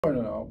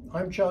Hello,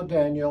 I'm Ciao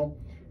Daniel,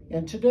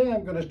 and today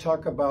I'm going to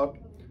talk about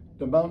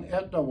the Mount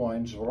Etna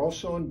wines,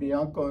 Rosso and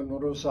Bianco and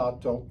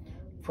Rosato,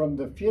 from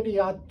the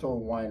Firriato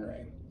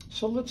winery.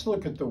 So let's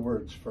look at the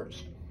words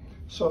first.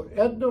 So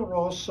Etna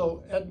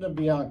Rosso, Etna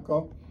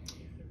Bianco,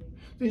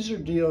 these are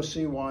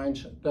DOC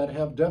wines that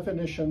have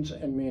definitions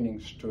and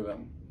meanings to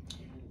them.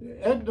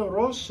 Etna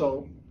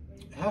Rosso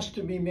has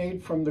to be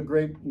made from the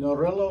grape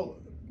Nerello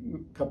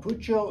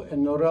Cappuccio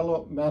and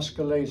Nerello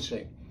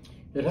Mascalese.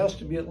 It has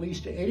to be at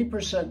least 80%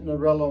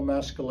 Nerello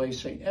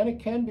Mascalese, and it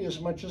can be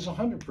as much as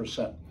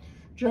 100%.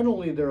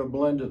 Generally, they're a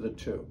blend of the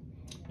two.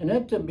 And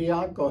Etna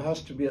Bianco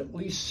has to be at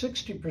least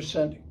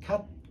 60%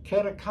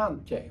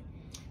 Caricante.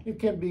 It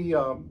can be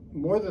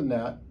more than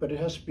that, but it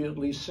has to be at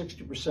least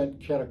 60%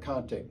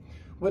 Caricante.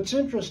 What's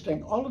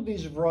interesting, all of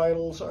these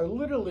varietals are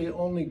literally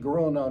only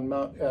grown on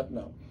Mount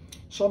Etna.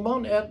 So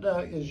Mount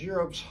Etna is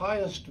Europe's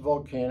highest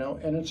volcano,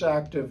 and it's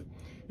active.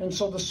 And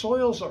so the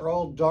soils are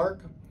all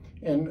dark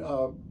and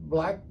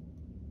black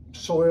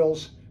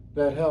soils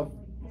that have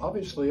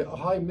obviously a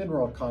high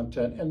mineral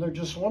content, and they're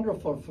just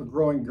wonderful for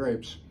growing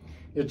grapes.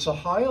 It's a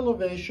high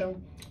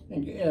elevation,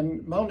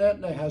 and Mount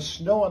Etna has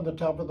snow on the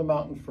top of the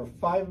mountain for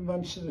 5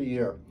 months of the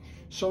year.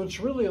 So it's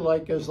really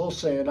like, as they'll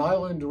say, an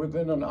island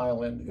within an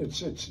island.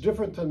 It's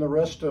different than the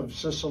rest of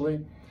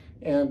Sicily,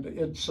 and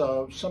it's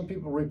some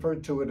people refer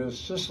to it as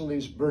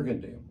Sicily's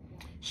Burgundy.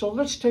 So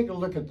let's take a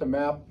look at the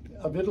map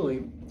of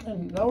Italy,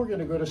 and now we're going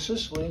to go to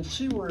Sicily and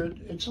see where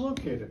it's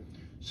located.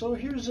 So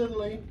here's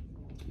Italy.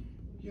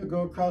 You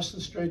go across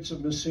the Straits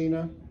of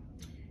Messina,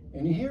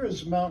 and here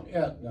is Mount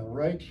Etna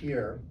right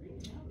here.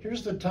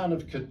 Here's the town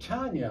of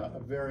Catania, a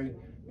very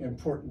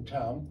important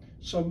town.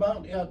 So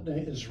Mount Etna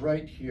is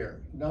right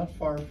here, not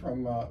far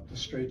from the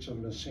Straits of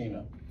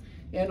Messina.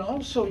 And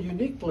also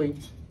uniquely,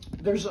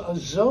 there's a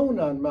zone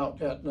on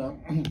Mount Etna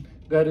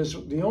that is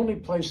the only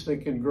place they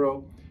can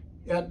grow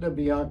Etna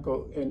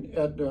Bianco and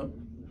Etna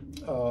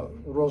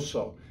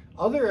Rosso.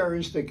 Other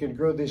areas they can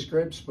grow these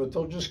grapes, but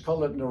they'll just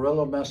call it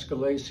Nerello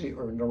Mascalese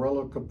or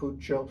Nerello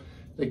Cappuccio.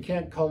 They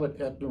can't call it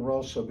Etna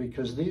Rosso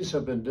because these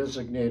have been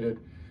designated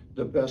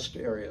the best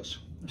areas.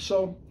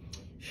 So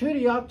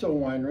Firriato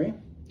winery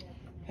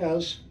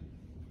has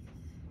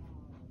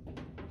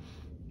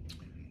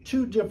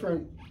two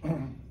different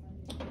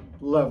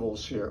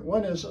levels here.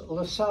 One is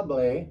Le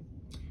Sable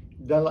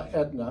della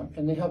Etna,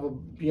 and they have a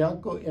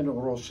Bianco and a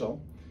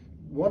Rosso.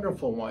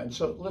 Wonderful wine.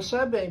 So Le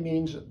Sable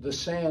means the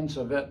sands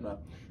of Etna,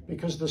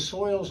 because the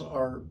soils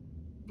are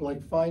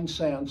like fine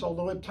sands,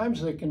 although at times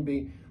they can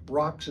be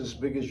rocks as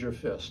big as your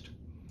fist.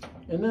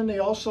 And then they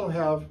also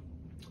have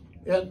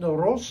Etna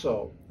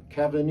Rosso,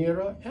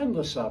 Cavaniera, and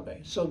Le Sable.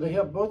 So they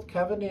have both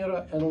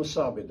Cavaniera and Le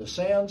Sable, the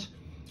sands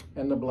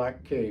and the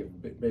black cave,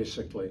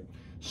 basically.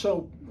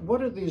 So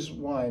what are these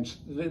wines?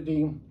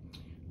 The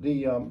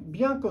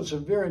Biancos are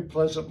very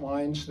pleasant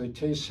wines. They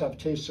have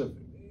tastes of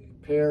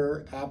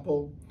pear,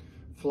 apple,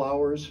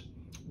 flowers,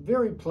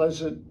 very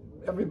pleasant.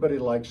 Everybody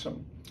likes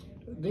them.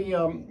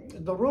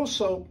 The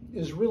Rosso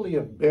is really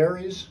of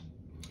berries,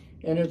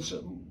 and it's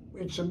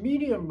a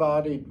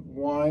medium-bodied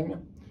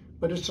wine,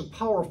 but it's a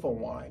powerful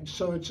wine.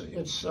 So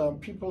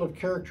people have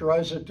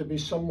characterized it to be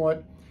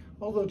somewhat,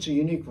 although it's a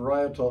unique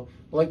varietal,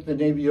 like the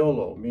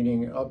Nebbiolo,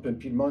 meaning up in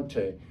Piedmont.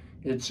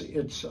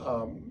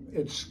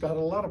 It's got a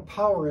lot of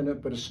power in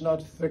it, but it's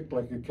not thick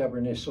like a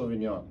Cabernet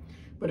Sauvignon.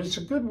 But it's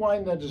a good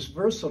wine that is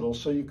versatile,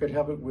 so you could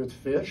have it with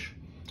fish.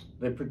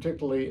 They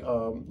particularly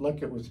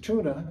like it with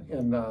tuna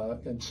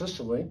in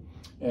Sicily,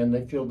 and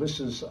they feel this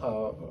is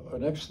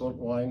an excellent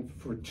wine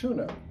for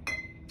tuna.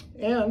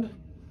 And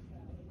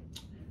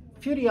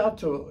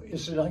Firriato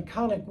is an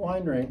iconic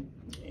winery,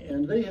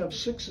 and they have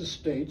 6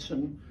 estates,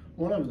 and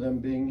one of them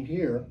being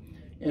here.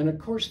 And of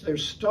course their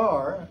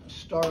star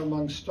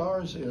among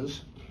stars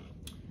is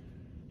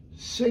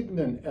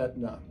Sigmund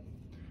Etna.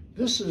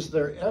 This is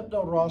their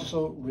Etna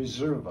Rosso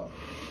Riserva.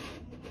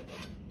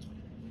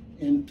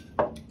 And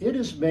it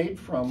is made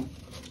from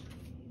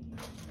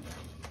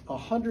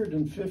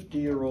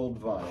 150-year-old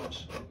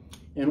vines.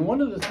 And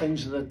one of the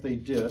things that they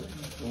did,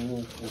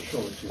 we'll show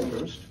it to you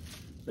first.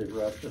 They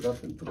wrapped it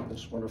up and put it in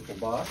this wonderful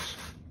box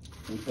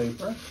in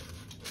paper.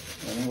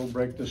 And we'll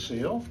break the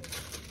seal.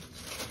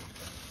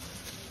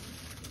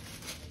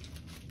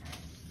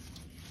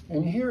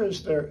 And here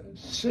is their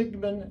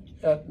Sigmund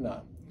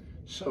Etna.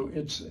 So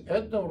it's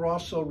Etna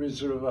Rosso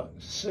Riserva,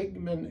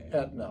 Sigmund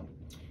Etna.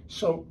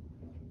 So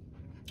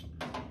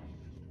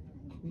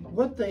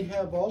what they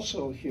have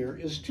also here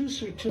is 2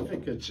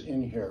 certificates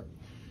in here.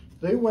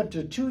 They went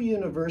to 2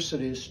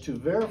 universities to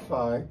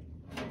verify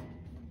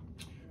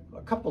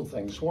a couple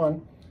things.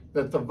 One,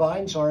 that the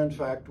vines are in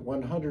fact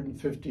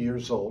 150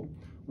 years old.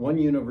 One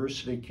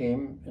university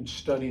came and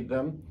studied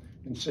them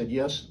and said,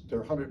 yes, they're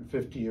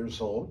 150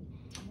 years old.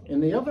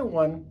 And the other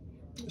one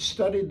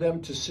studied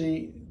them to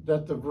see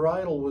that the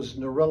varietal was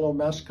Nerello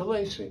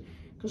Mascalese,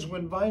 because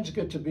when vines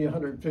get to be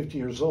 150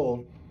 years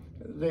old,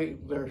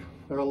 they're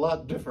a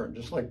lot different,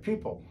 just like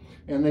people.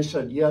 And they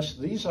said, yes,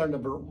 these are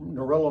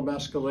Nerello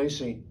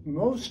Mascalese,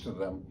 most of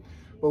them,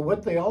 But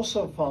what they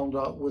also found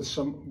out with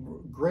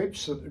some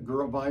grapes,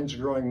 vines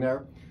growing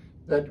there,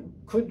 that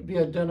could be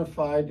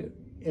identified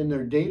in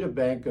their data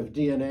bank of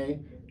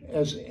DNA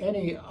as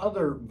any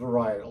other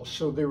varietals.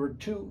 So there were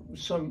two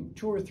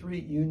or three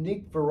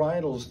unique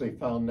varietals they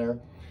found there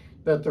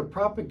that they're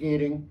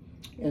propagating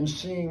and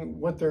seeing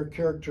what their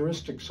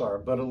characteristics are.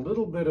 But a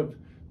little bit of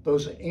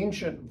those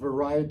ancient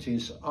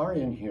varieties are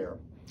in here.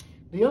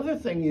 The other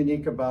thing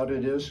unique about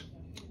it is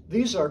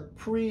these are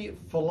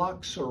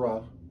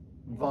pre-phylloxera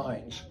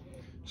vines.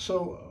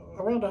 So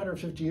around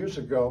 150 years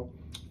ago,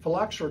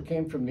 phylloxera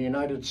came from the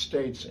United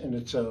States, and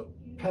it's a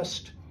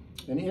pest,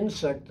 an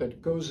insect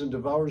that goes and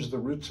devours the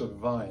roots of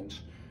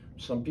vines.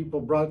 Some people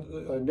brought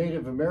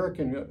Native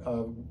American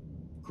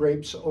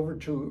grapes over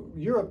to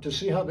Europe to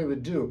see how they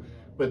would do,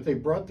 but they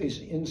brought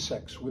these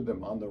insects with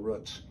them on the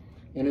roots,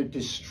 and it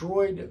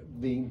destroyed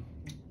the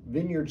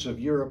vineyards of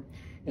Europe,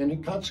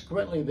 and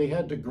consequently they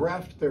had to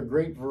graft their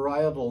grape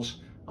varietals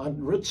on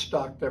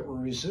rootstock that were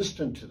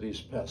resistant to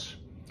these pests.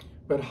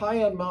 But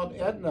high on Mount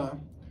Etna,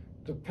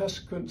 the pests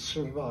couldn't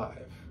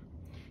survive.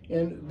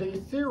 And they're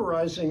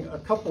theorizing a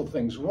couple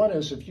things. One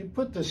is if you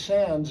put the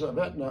sands of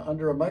Etna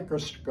under a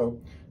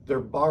microscope, they're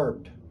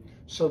barbed.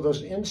 So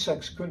those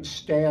insects couldn't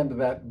stand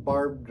that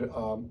barbed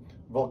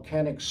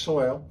volcanic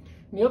soil.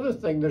 And the other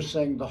thing, they're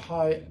saying the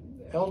high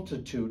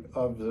altitude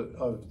of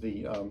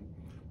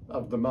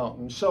the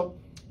mountain. So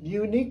the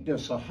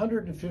uniqueness,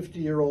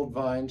 150-year-old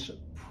vines,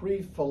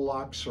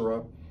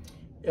 pre-phylloxera,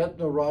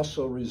 Etna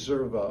Rosso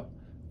Reserva,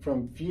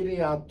 from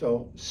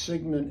Firriato,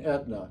 Sigmund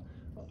Etna.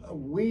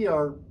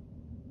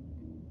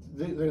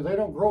 They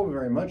don't grow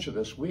very much of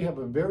this. We have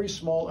a very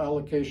small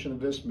allocation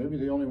of this, maybe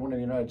the only one in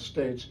the United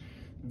States,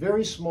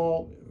 very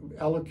small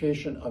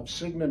allocation of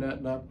Sigmund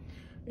Etna,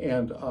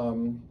 and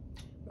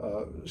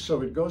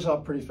so it goes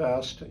out pretty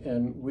fast,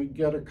 and we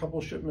get a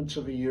couple shipments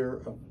of a year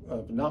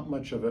of not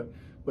much of it,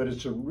 but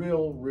it's a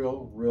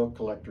real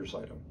collector's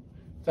item.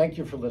 Thank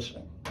you for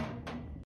listening.